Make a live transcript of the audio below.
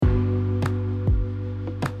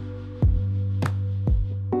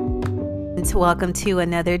Welcome to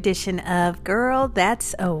another edition of Girl,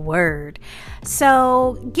 That's a Word.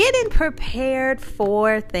 So, getting prepared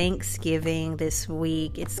for Thanksgiving this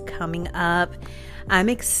week. It's coming up. I'm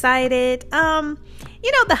excited. The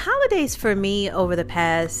holidays for me over the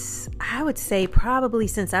past, I would say probably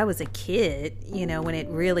since I was a kid, when it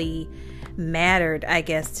really mattered, I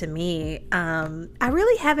guess, to me. I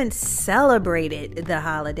really haven't celebrated the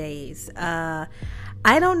holidays.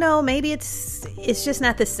 I don't know, maybe it's just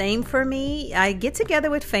not the same for me. I get together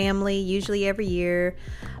with family usually every year,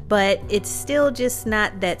 but it's still just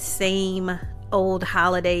not that same old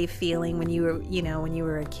holiday feeling when you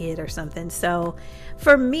were a kid or something. So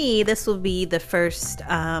for me, this will be the first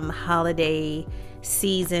holiday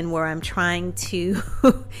season where I'm trying to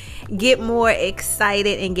get more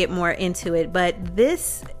excited and get more into it. But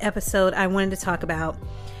this episode, I wanted to talk about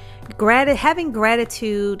having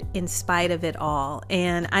gratitude in spite of it all.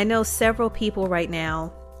 And I know several people right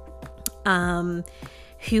now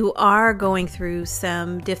who are going through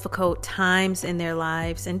some difficult times in their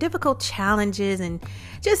lives and difficult challenges and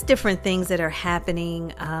just different things that are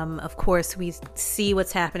happening. Of course, we see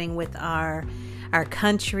what's happening with our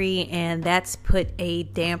country, and that's put a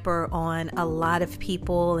damper on a lot of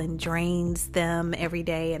people and drains them every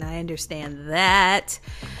day, and I understand that.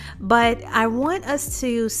 But I want us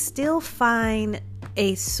to still find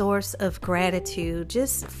a source of gratitude,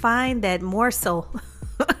 just find that morsel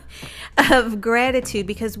of gratitude,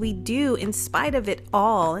 because we do, in spite of it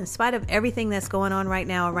all, in spite of everything that's going on right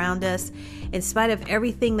now around us, in spite of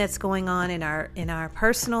everything that's going on in our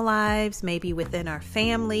personal lives, maybe within our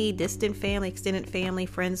family, distant family, extended family,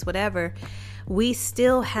 friends, whatever, we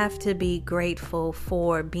still have to be grateful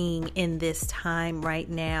for being in this time right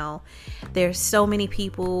now. There's so many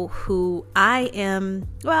people who I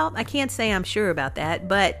can't say I'm sure about that,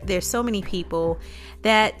 but there's so many people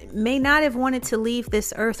that may not have wanted to leave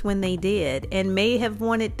this earth when they did, and may have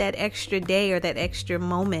wanted that extra day or that extra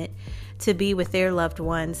moment to be with their loved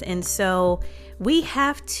ones. And so we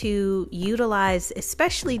have to utilize,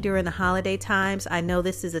 especially during the holiday times. I know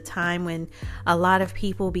this is a time when a lot of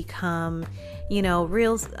people become,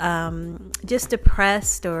 real just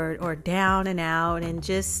depressed or down and out, and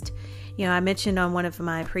just, I mentioned on one of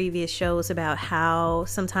my previous shows about how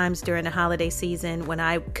sometimes during the holiday season, when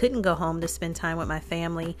I couldn't go home to spend time with my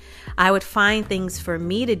family, I would find things for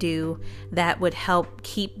me to do that would help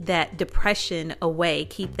keep that depression away,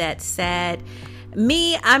 keep that sad.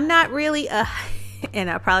 I'm not really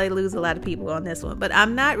and I'll probably lose a lot of people on this one, but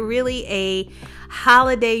I'm not really a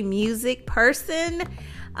holiday music person.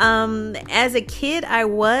 As a kid I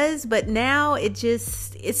was, but now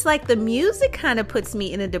it's like the music kind of puts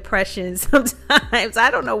me in a depression sometimes.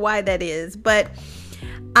 I don't know why that is, but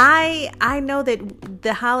I know that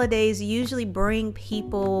the holidays usually bring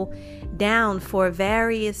people down for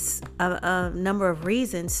various number of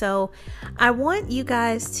reasons. So I want you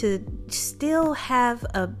guys to still have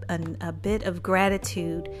a bit of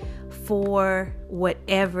gratitude for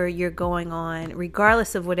whatever you're going on,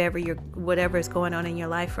 regardless of whatever is going on in your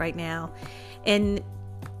life right now. And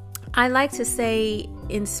I like to say,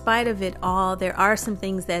 in spite of it all, there are some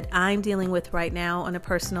things that I'm dealing with right now on a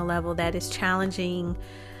personal level that is challenging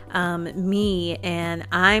me, and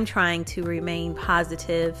I'm trying to remain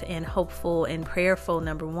positive and hopeful and prayerful,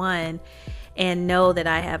 number one, and know that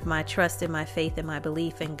I have my trust and my faith and my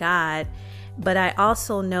belief in God. But I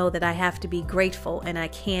also know that I have to be grateful, and I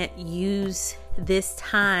can't use this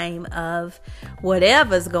time of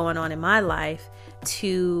whatever's going on in my life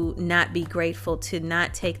to not be grateful, to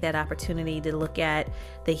not take that opportunity to look at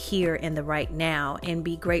the here and the right now, and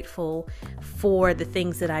be grateful for the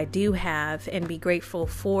things that I do have, and be grateful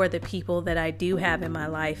for the people that I do have in my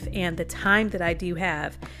life, and the time that I do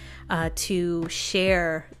have to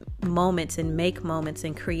share moments and make moments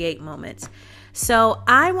and create moments. So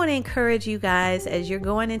I want to encourage you guys, as you're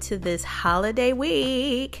going into this holiday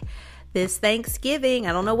week, this Thanksgiving,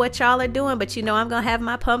 I don't know what y'all are doing, but I'm going to have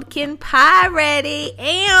my pumpkin pie ready.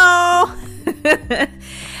 Ew.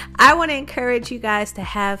 I want to encourage you guys to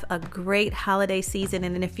have a great holiday season.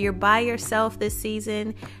 And if you're by yourself this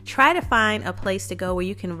season, try to find a place to go where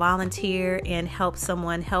you can volunteer and help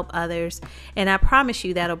someone, help others. And I promise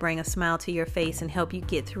you that'll bring a smile to your face and help you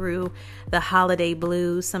get through the holiday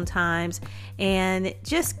blues sometimes. And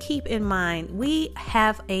just keep in mind, we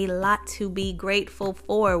have a lot to be grateful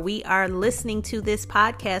for. We are listening to this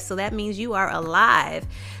podcast, so that means you are alive.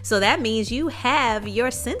 So that means you have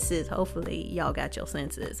your senses. Hopefully y'all got your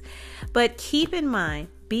senses. But keep in mind,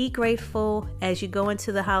 be grateful as you go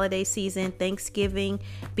into the holiday season, Thanksgiving.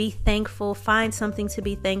 Be thankful. Find something to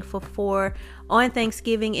be thankful for on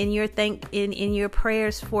Thanksgiving in your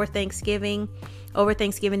prayers for Thanksgiving, over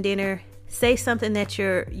Thanksgiving dinner. Say something that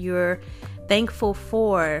you're thankful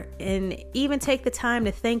for, and even take the time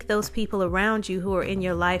to thank those people around you who are in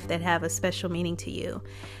your life that have a special meaning to you.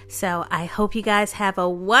 So I hope you guys have a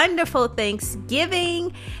wonderful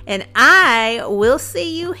Thanksgiving, and I will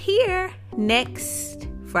see you here next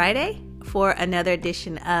Friday for another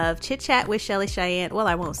edition of Chit Chat with Shelly Cheyenne. Well,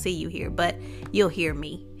 I won't see you here, but you'll hear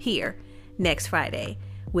me here next Friday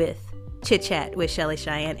with Chit Chat with Shelly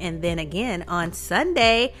Cheyenne, and then again on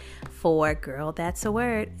Sunday for Girl That's a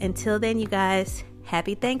Word. Until then, you guys,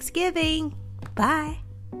 happy Thanksgiving. Bye.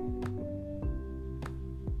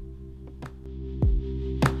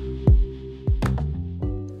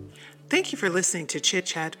 Thank you for listening to Chit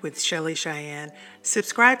Chat with Shelly Cheyenne.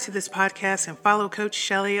 Subscribe to this podcast and follow Coach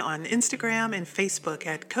Shelly on Instagram and Facebook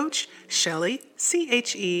at Coach Shelly,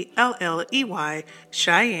 Chelley, Cheyenne,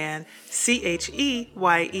 Cheyenne.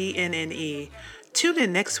 Tune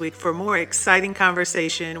in next week for more exciting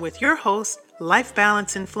conversation with your host, life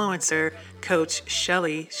balance influencer, Coach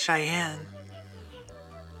Shelly Cheyenne.